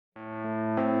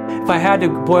If I had to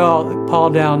boil Paul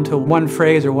down to one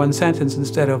phrase or one sentence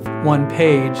instead of one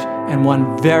page and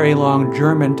one very long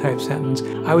German-type sentence,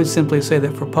 I would simply say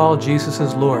that for Paul, Jesus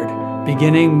is Lord.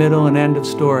 Beginning, middle, and end of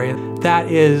story.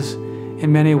 That is,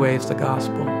 in many ways, the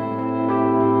gospel.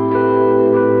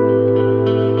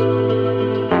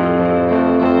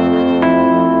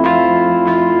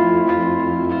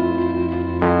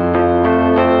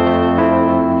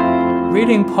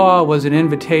 Reading Paul was an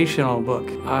invitational book.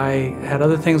 I had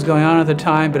other things going on at the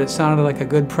time, but it sounded like a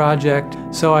good project,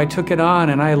 so I took it on,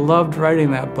 and I loved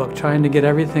writing that book, trying to get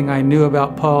everything I knew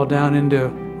about Paul down into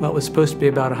what was supposed to be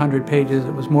about 100 pages.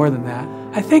 It was more than that.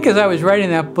 I think as I was writing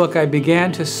that book, I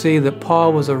began to see that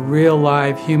Paul was a real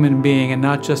live human being and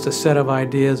not just a set of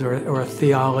ideas or a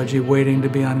theology waiting to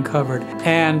be uncovered.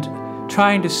 And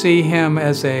trying to see him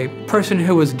as a person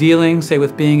who was dealing, say,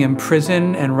 with being in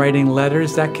prison and writing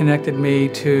letters, that connected me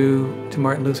to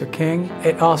Martin Luther King.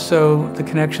 The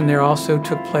connection there also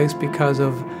took place because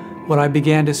of what I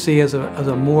began to see as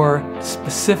a more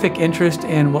specific interest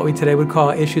in what we today would call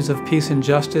issues of peace and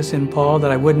justice in Paul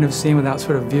that I wouldn't have seen without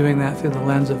sort of viewing that through the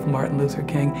lens of Martin Luther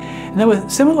King. And then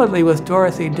similarly with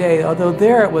Dorothy Day, although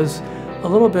there it was a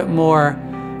little bit more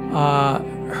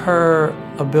her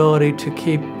ability to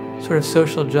keep sort of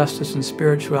social justice and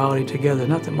spirituality together,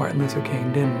 not that Martin Luther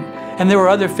King didn't. And there were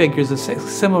other figures that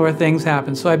similar things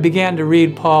happened. So I began to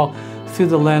read Paul through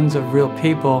the lens of real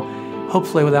people,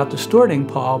 hopefully without distorting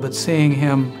Paul, but seeing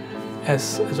him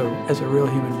as a real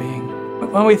human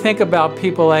being. When we think about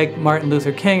people like Martin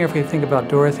Luther King, or if we think about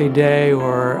Dorothy Day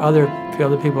or a few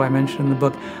other people I mentioned in the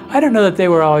book, I don't know that they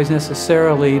were always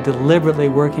necessarily deliberately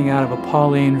working out of a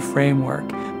Pauline framework.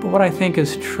 But what I think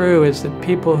is true is that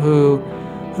people who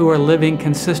are living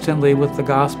consistently with the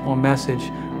gospel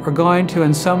message are going to,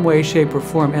 in some way, shape, or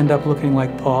form, end up looking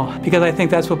like Paul. Because I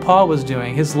think that's what Paul was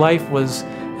doing. His life was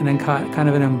kind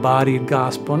of an embodied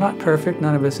gospel. Not perfect,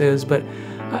 none of us is, but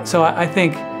so I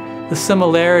think the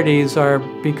similarities are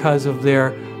because of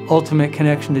their ultimate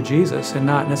connection to Jesus and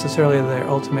not necessarily their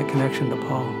ultimate connection to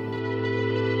Paul.